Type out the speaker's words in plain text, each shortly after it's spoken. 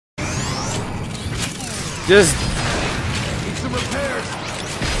Just...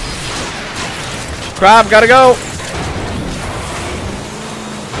 Crap, gotta go!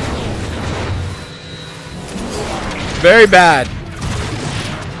 Very bad.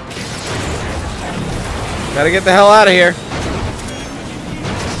 Gotta get the hell out of here.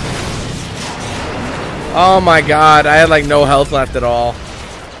 Oh my god, I had like no health left at all.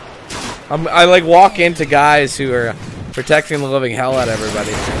 I like walk into guys who are protecting the living hell out of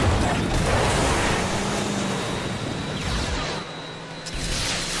everybody.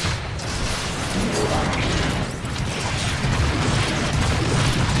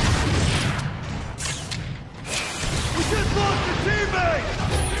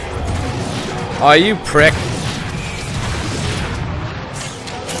 Oh, you prick.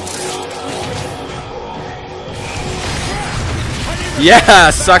 Yeah,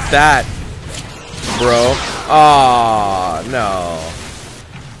 suck that, bro. Oh, no.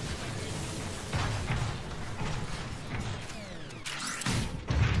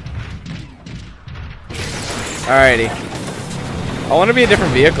 Alrighty. I want to be a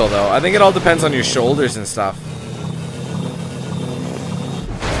different vehicle, though. I think it all depends on your shoulders and stuff.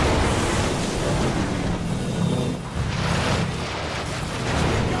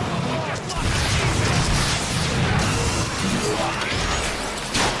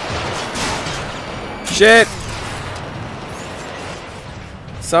 Shit!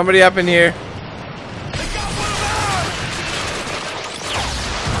 Somebody up in here.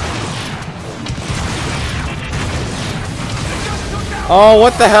 Oh,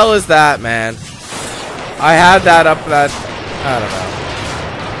 what the hell is that, man? I had that up that... I don't know.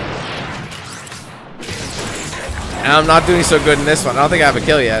 And I'm not doing so good in this one. I don't think I have a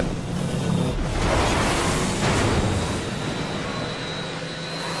kill yet.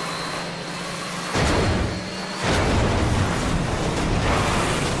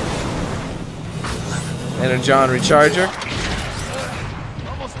 John recharger.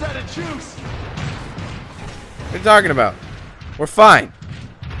 Almost out of juice. What are you talking about? We're fine.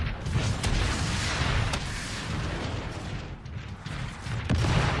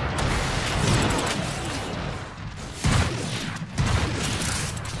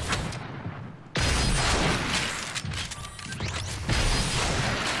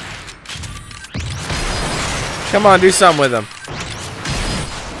 Come on, do something with him.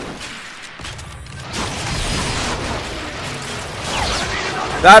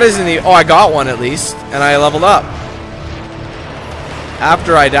 That isn't the... Oh, I got one at least. And I leveled up.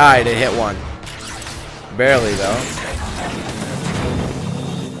 After I died, it hit one. Barely, though.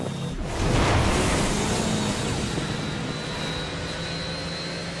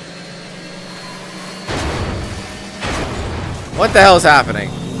 What the hell is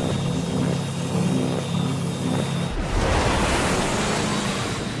happening?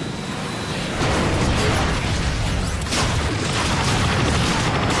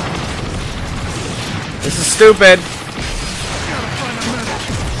 This is stupid.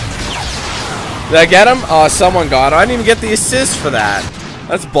 Did I get him? Oh, someone got him. I didn't even get the assist for that.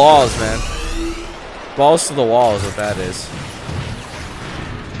 That's balls, man. Balls to the wall is what that is.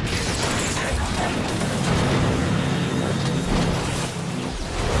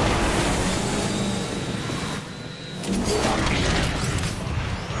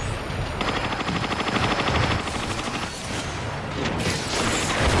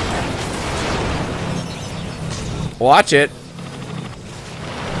 Watch it.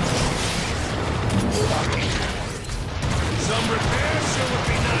 Some repairs sure would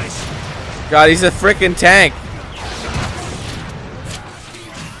be nice. God, he's a freaking tank.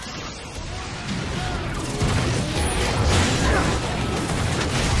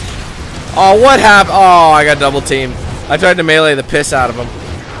 Oh, what happened? Oh, I got double teamed. I tried to melee the piss out of him.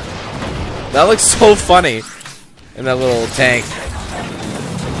 That looks so funny in that little tank.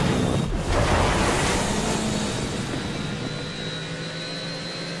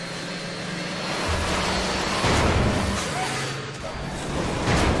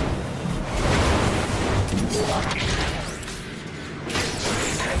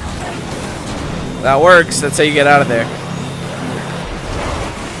 That works. That's how you get out of there.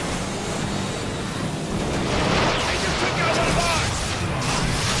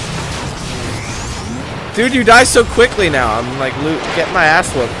 Dude, you die so quickly now. I'm like getting my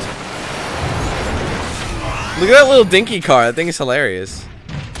ass whooped. Look at that little dinky car. That thing is hilarious.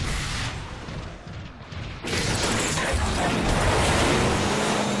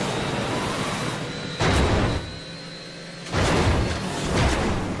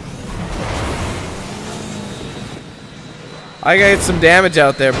 I gotta get some damage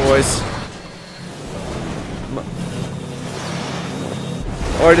out there, boys.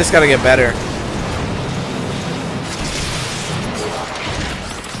 Or I just gotta get better.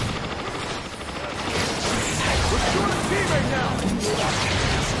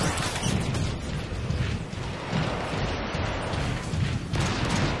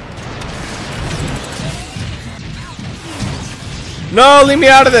 No, leave me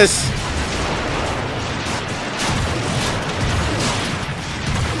out of this.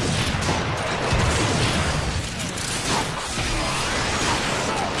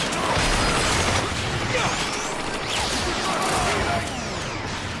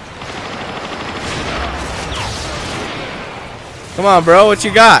 Come on, bro. What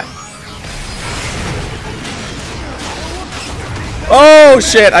you got? Oh,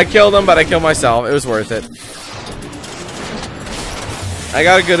 shit. I killed him, but I killed myself. It was worth it. I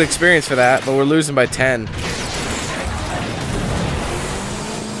got a good experience for that, but we're losing by 10.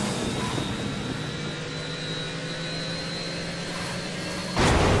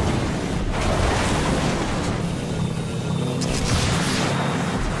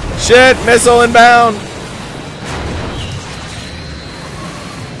 Shit, missile inbound.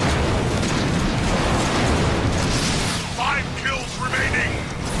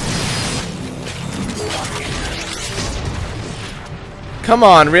 Come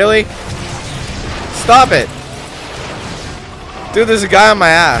on, really? Stop it. Dude, there's a guy on my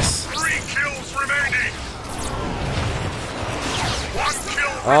ass. 3 kills remaining. 1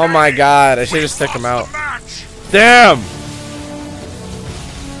 kill Oh my remaining. god, I should just stick him out. Match. Damn!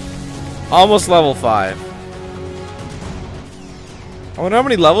 Almost level 5. I wonder how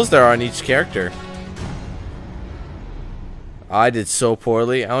many levels there are on each character. I did so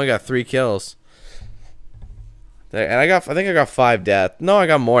poorly. I only got 3 kills. And I think I got 5 deaths. No, I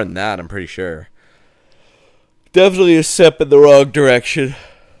got more than that, I'm pretty sure. Definitely a step in the wrong direction.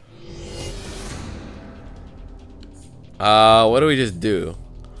 What do we just do?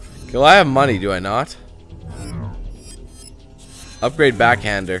 Well, I have money, do I not? Upgrade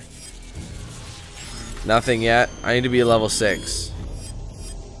backhander. Nothing yet. I need to be a level 6.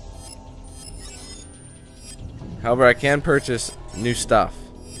 However, I can purchase new stuff.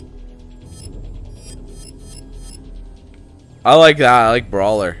 I like that. I like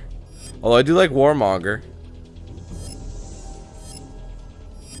Brawler. Although I do like Warmonger.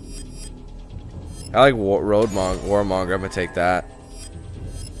 I like Warmonger. I'm gonna take that.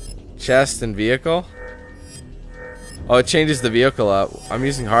 Chest and vehicle. Oh, it changes the vehicle up. I'm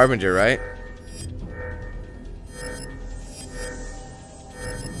using Harbinger, right?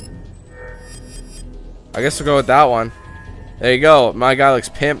 I guess we'll go with that one. There you go. My guy looks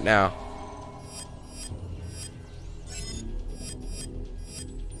pimp now.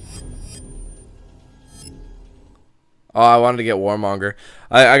 Oh, I wanted to get Warmonger.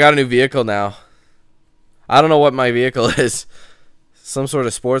 I got a new vehicle now. I don't know what my vehicle is. Some sort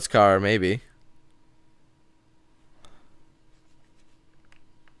of sports car, maybe.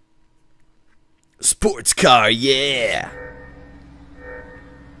 Sports car, yeah!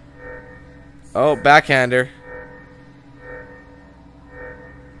 Oh, backhander.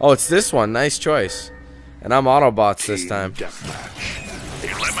 Oh, it's this one. Nice choice. And I'm Autobots this time.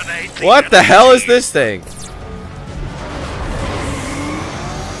 What the hell is this thing?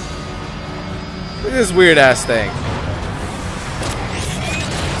 Look at this weird ass thing.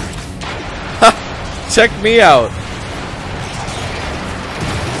 Ha! Check me out.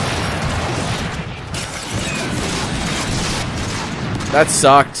 That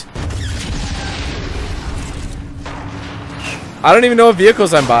sucked. I don't even know what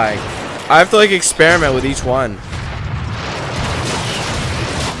vehicles I'm buying. I have to like experiment with each one.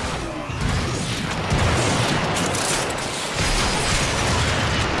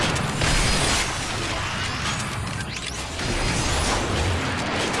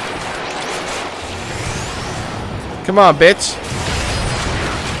 Come on, bitch.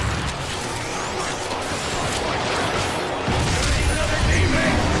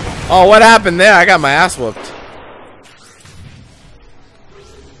 Oh, what happened there? I got my ass whooped.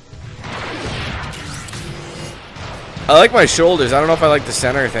 I like my shoulders. I don't know if I like the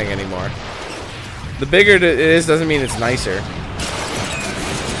center thing anymore. The bigger it is doesn't mean it's nicer.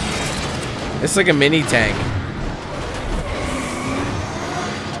 It's like a mini tank.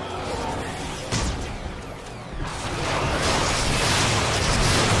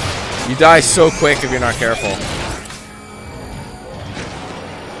 You die so quick if you're not careful.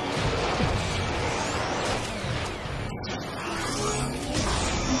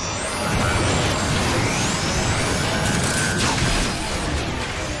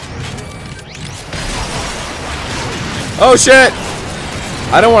 Oh shit!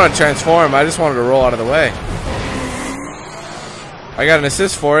 I don't want to transform, I just wanted to roll out of the way. I got an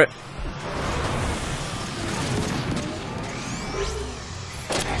assist for it.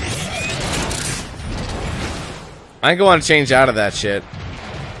 I think I want to change out of that shit.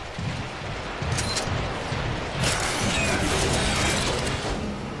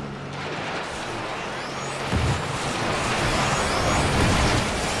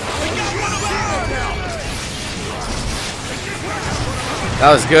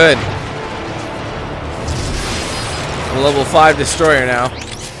 That was good. I'm a level 5 destroyer now.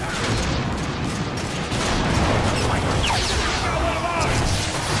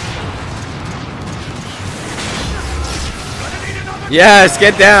 Yes,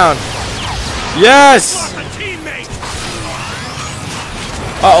 get down. Yes.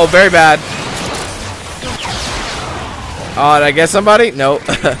 Uh-oh, very bad. Oh, did I get somebody? No.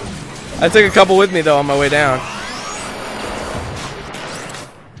 I took a couple with me though on my way down.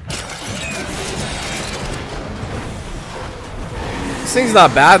 This thing's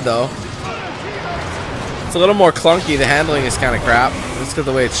not bad though. It's a little more clunky. The handling is kind of crap. Just because of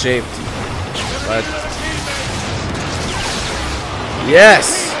the way it's shaped. But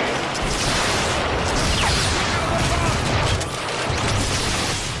yes.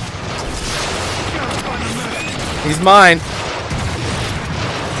 He's mine.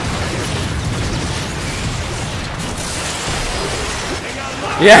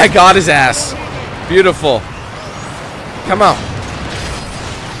 Yeah, I got his ass. Beautiful. Come on.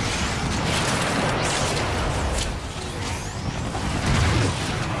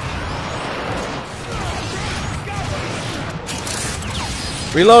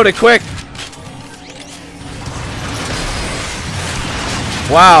 Reload it quick.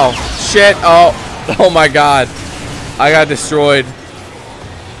 Wow. Shit. Oh. Oh my god. I got destroyed.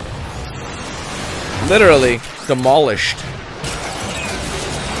 Literally demolished.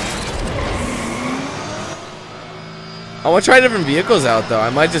 I want to try different vehicles out though. I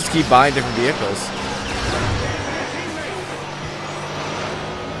might just keep buying different vehicles.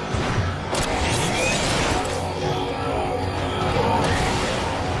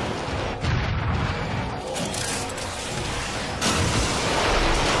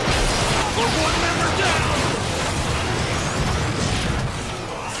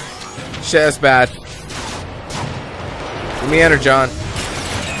 Shit, that's bad. Give me Energon.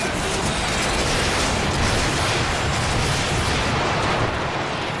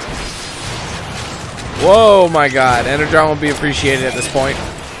 Whoa, my god. Energon will be appreciated at this point.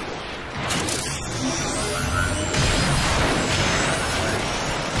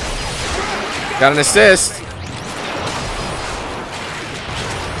 Got an assist.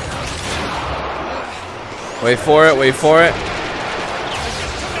 Wait for it, wait for it.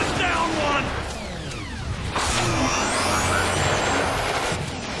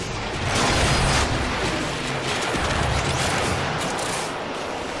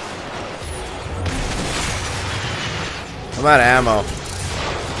 I'm out of ammo.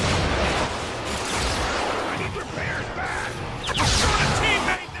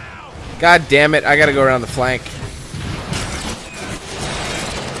 God damn it, I gotta go around the flank.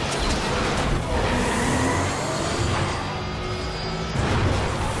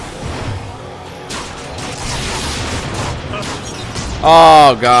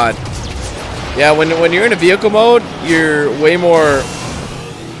 Oh god. Yeah, when you're in a vehicle mode, you're way more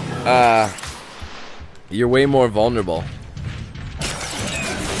vulnerable.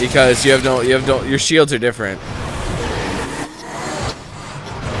 Because your shields are different.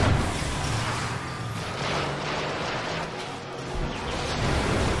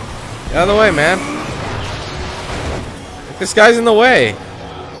 Get out of the way, man. This guy's in the way.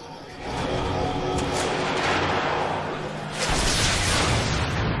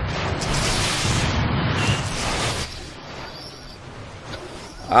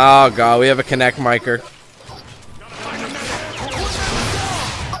 Oh god, we have a connect micer.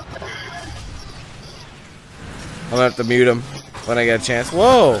 I'm gonna have to mute him when I get a chance.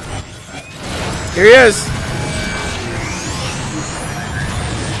 Whoa! Here he is!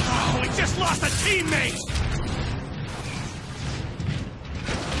 Oh, we just lost a teammate!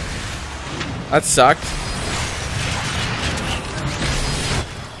 That sucked.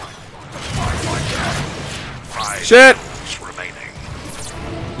 Shit!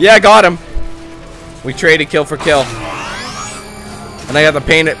 Yeah, I got him. We traded kill for kill. And I got the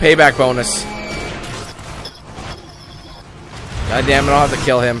payback bonus. God damn it, I'll have to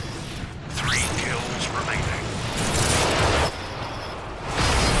kill him. 3 kills remaining.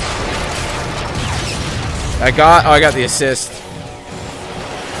 I got the assist.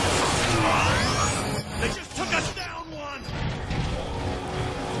 They just took us down one.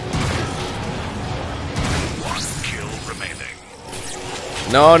 1 kill remaining.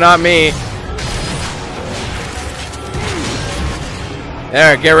 No, not me.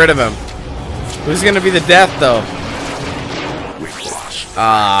 There, get rid of him. Who's gonna be the death though?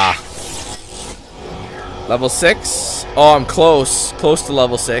 Ah. Level 6? Oh, I'm close. Close to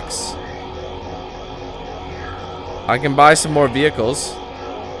level 6. I can buy some more vehicles.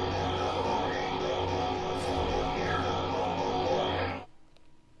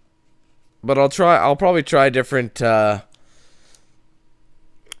 But I'll probably try different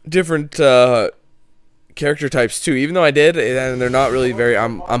character types too. Even though I did, and they're not really very.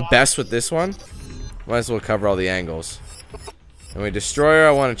 I'm best with this one. Might as well cover all the angles. And we destroyer.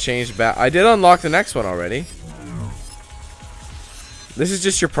 I want to change back. I did unlock the next one already. This is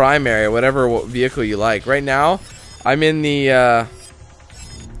just your primary, whatever vehicle you like. Right now, I'm in the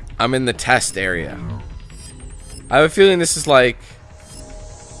test area. I have a feeling this is like.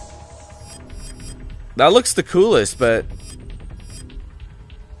 That looks the coolest, but.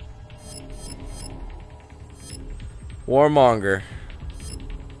 Warmonger.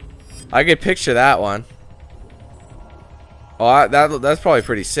 I could picture that one. Oh, that's probably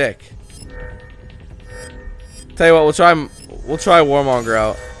pretty sick. Tell you what, we'll try Warmonger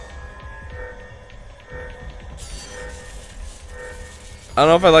out. I don't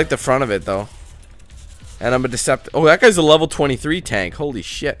know if I like the front of it though. And I'm a Decepticon. Oh, that guy's a level 23 tank. Holy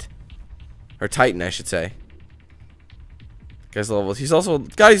shit. Or Titan, I should say. Guy's level. He's also.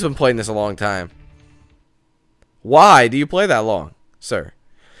 God, he's been playing this a long time. Why do you play that long, sir?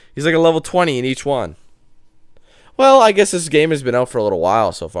 He's like a level 20 in each one. Well, I guess this game has been out for a little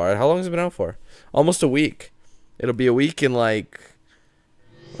while so far. How long has it been out for? Almost a week. It'll be a week in like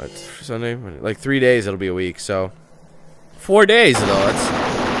what, Sunday? Like 3 days it'll be a week, so 4 days though. That's.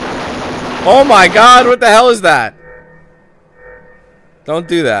 Oh my god, what the hell is that? Don't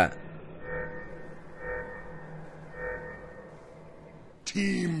do that.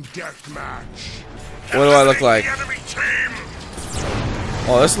 Team deathmatch. What do I look like?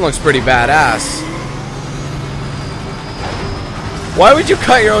 Oh, this one looks pretty badass. Why would you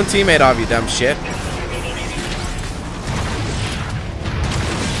cut your own teammate off, you dumb shit?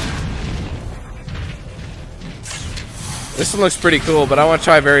 This one looks pretty cool, but I want to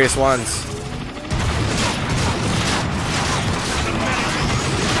try various ones.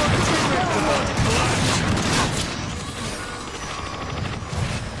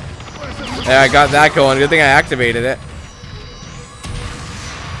 Yeah, I got that going. Good thing I activated it.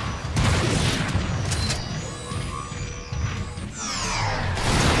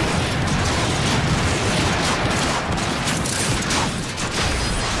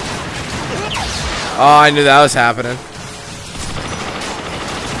 Oh, I knew that was happening.